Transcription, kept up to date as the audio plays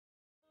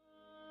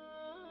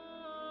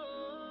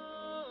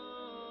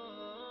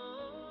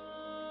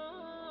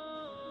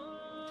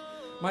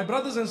My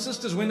brothers and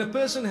sisters, when a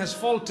person has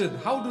faltered,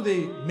 how do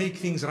they make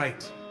things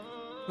right?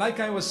 Like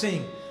I was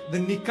saying, the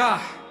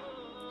nikah,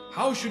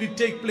 how should it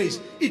take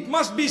place? It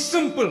must be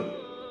simple.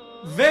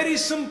 Very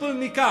simple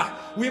nikah.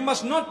 We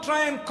must not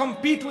try and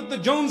compete with the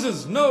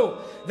Joneses. No,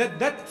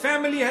 that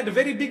family had a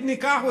very big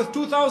nikah with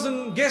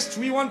 2,000 guests.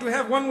 We want to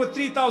have one with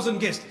 3,000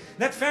 guests.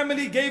 That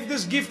family gave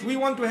this gift. We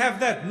want to have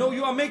that. No,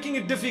 you are making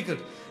it difficult.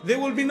 There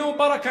will be no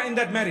barakah in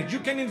that marriage. You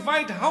can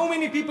invite how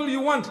many people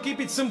you want. Keep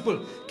it simple.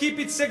 Keep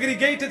it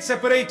segregated,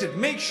 separated.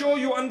 Make sure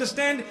you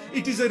understand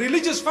it is a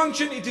religious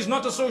function. It is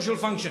not a social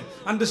function.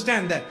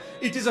 Understand that.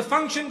 It is a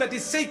function that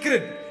is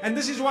sacred. And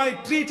this is why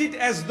treat it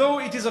as though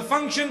it is a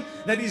function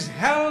that is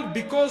held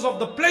because of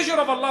the pleasure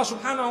of Allah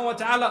subhanahu wa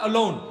ta'ala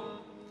alone.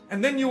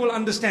 And then you will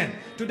understand.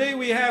 Today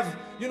we have,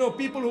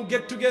 people who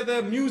get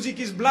together, music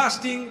is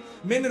blasting,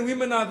 men and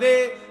women are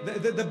there.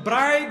 The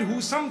bride, who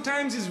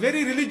sometimes is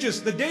very religious,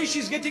 the day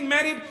she's getting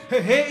married,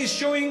 her hair is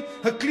showing,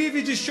 her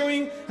cleavage is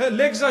showing, her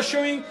legs are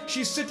showing,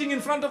 she's sitting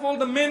in front of all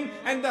the men,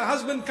 and the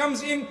husband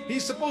comes in.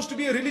 He's supposed to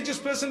be a religious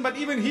person, but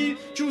even he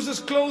chooses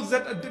clothes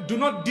that do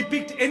not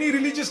depict any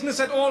religiousness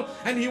at all,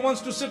 and he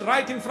wants to sit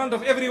right in front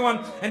of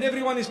everyone, and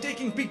everyone is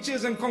taking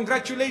pictures and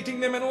congratulating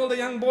them, and all the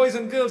young boys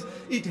and girls.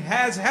 It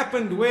has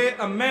happened where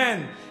a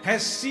man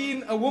has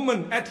seen a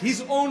woman at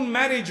his own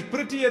marriage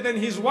prettier than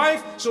his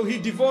wife, so he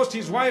divorced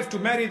his wife to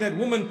marry that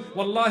woman.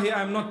 Wallahi,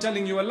 I am not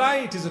telling you a lie,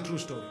 it is a true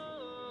story.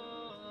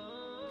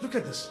 Look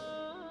at this.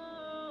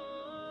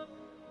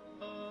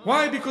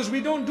 Why? Because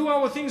we don't do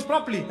our things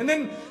properly. And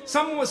then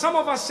some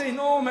of us say,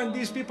 no man,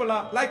 these people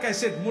are, like I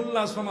said,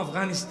 mullahs from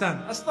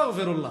Afghanistan.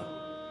 Astaghfirullah.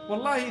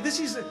 Wallahi, this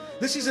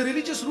is a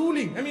religious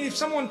ruling. I mean, if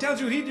someone tells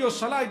you read your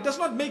salah, it does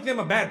not make them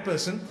a bad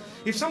person.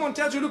 If someone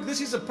tells you, look,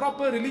 this is a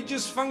proper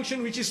religious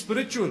function which is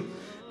spiritual.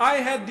 I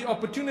had the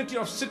opportunity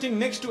of sitting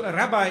next to a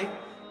rabbi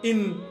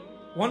in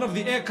one of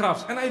the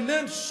aircrafts, and I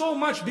learned so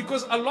much,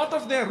 because a lot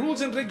of their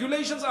rules and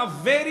regulations are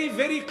very,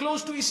 very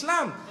close to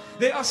Islam.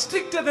 They are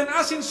stricter than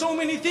us in so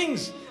many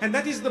things, and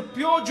that is the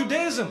pure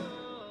Judaism.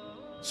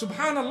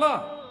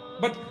 Subhanallah.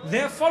 But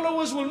their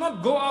followers will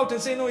not go out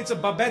and say, no, it's a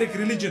barbaric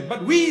religion.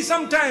 But we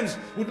sometimes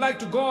would like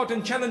to go out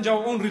and challenge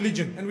our own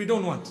religion, and we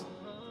don't want.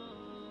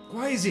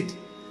 Why is it?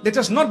 Let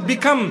us not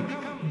become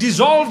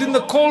dissolved in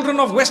the cauldron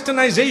of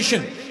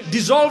westernization,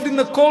 dissolved in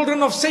the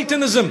cauldron of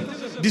Satanism,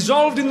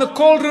 dissolved in the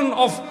cauldron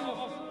of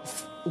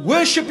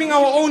worshipping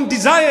our own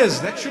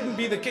desires. That shouldn't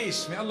be the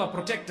case. May Allah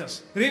protect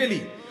us.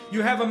 Really.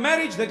 You have a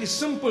marriage that is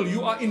simple.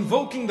 You are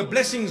invoking the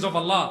blessings of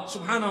Allah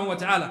subhanahu wa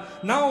ta'ala.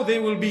 Now they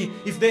will be,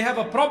 if they have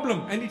a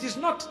problem, and it is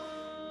not,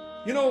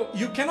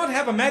 you cannot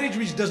have a marriage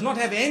which does not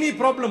have any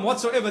problem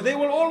whatsoever. There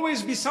will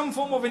always be some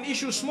form of an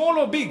issue, small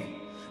or big.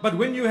 But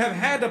when you have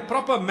had a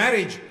proper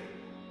marriage,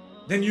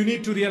 then you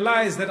need to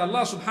realize that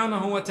Allah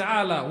subhanahu wa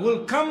ta'ala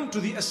will come to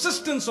the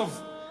assistance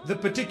of the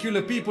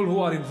particular people who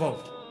are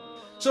involved.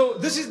 So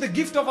this is the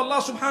gift of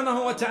Allah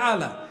subhanahu wa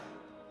ta'ala.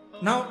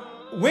 Now,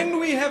 when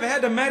we have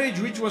had a marriage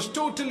which was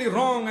totally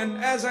wrong, and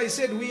as I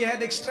said, we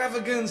had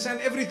extravagance and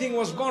everything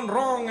was gone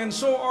wrong and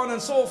so on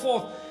and so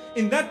forth,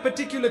 in that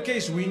particular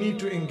case, we need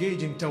to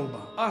engage in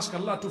tawbah. Ask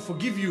Allah to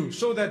forgive you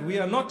so that we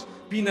are not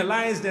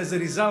penalized as a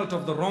result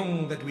of the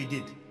wrong that we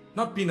did.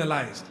 Not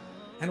penalized.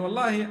 And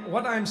wallahi,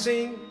 what I'm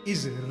saying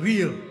is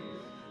real.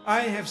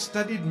 I have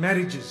studied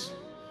marriages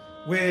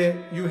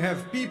where you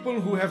have people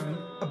who have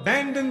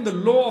abandoned the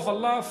law of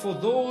Allah for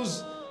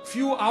those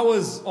few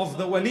hours of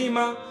the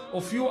walima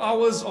or few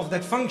hours of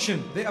that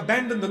function. They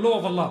abandon the law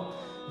of Allah.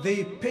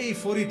 They pay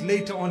for it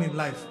later on in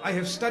life. I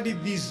have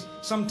studied these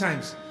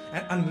sometimes,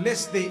 and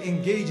unless they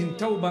engage in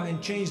tawbah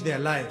and change their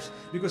lives.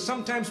 Because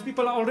sometimes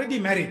people are already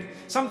married.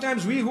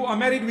 Sometimes we who are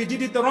married, we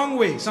did it the wrong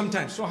way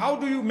sometimes. So how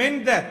do you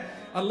mend that?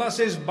 Allah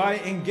says, by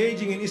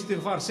engaging in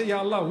istighfar. Say, Ya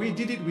Allah, we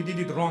did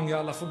it wrong. Ya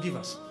Allah, forgive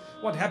us.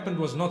 What happened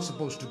was not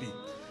supposed to be.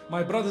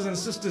 My brothers and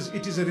sisters,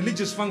 it is a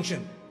religious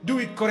function. Do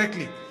it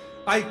correctly.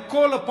 I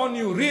call upon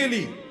you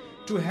really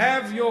to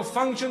have your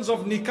functions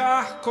of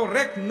nikah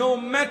correct, no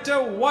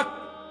matter what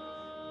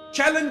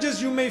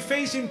challenges you may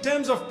face in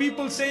terms of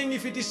people saying,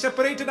 if it is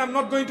separated, I'm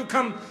not going to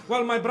come.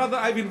 Well, my brother,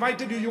 I've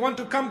invited you. You want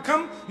to come,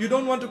 come. You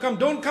don't want to come,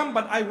 don't come.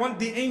 But I want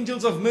the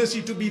angels of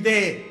mercy to be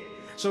there.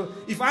 So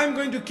if I'm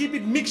going to keep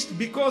it mixed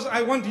because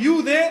I want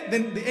you there,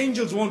 then the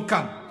angels won't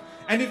come.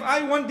 And if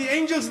I want the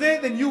angels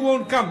there, then you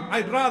won't come.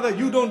 I'd rather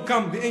you don't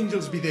come, the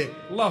angels be there.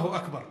 Allahu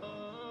Akbar.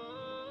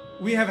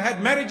 We have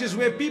had marriages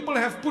where people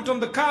have put on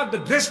the card the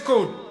dress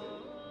code.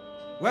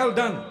 Well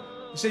done.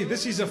 You say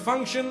this is a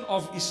function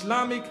of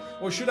Islamic,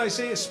 or should I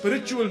say a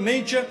spiritual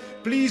nature.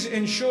 Please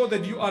ensure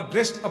that you are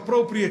dressed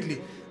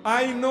appropriately.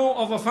 I know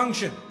of a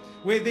function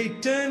where they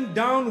turned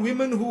down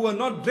women who were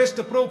not dressed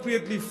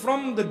appropriately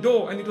from the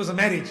door, and it was a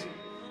marriage.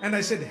 And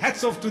I said,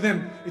 hats off to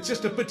them. It's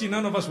just a pity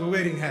none of us were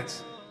wearing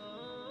hats.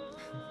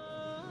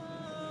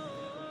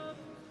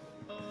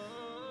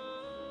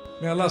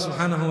 May Allah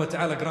subhanahu wa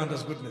ta'ala grant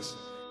us goodness.